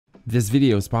This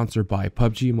video is sponsored by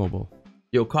PUBG Mobile.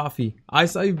 Yo, Coffee, I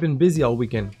saw you've been busy all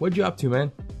weekend. What you up to,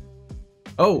 man?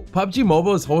 Oh, PUBG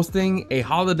Mobile is hosting a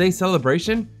holiday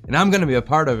celebration, and I'm gonna be a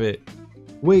part of it.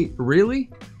 Wait, really?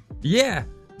 Yeah,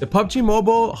 the PUBG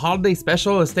Mobile holiday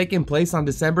special is taking place on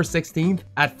December 16th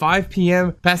at 5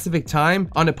 p.m. Pacific time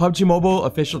on the PUBG Mobile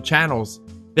official channels.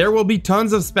 There will be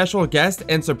tons of special guests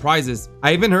and surprises.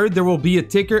 I even heard there will be a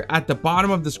ticker at the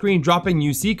bottom of the screen dropping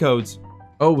UC codes.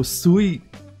 Oh, sweet.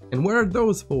 And what are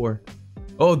those for?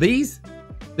 Oh, these?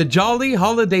 The Jolly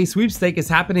Holiday Sweepstake is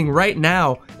happening right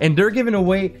now, and they're giving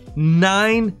away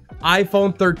 9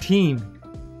 iPhone 13.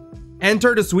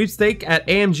 Enter the sweepstake at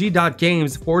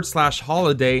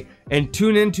amg.games/holiday and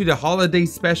tune into the holiday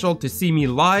special to see me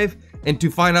live and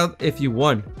to find out if you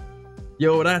won.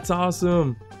 Yo, that's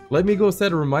awesome. Let me go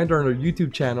set a reminder on our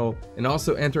YouTube channel and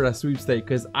also enter that sweepstake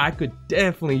because I could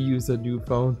definitely use a new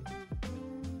phone.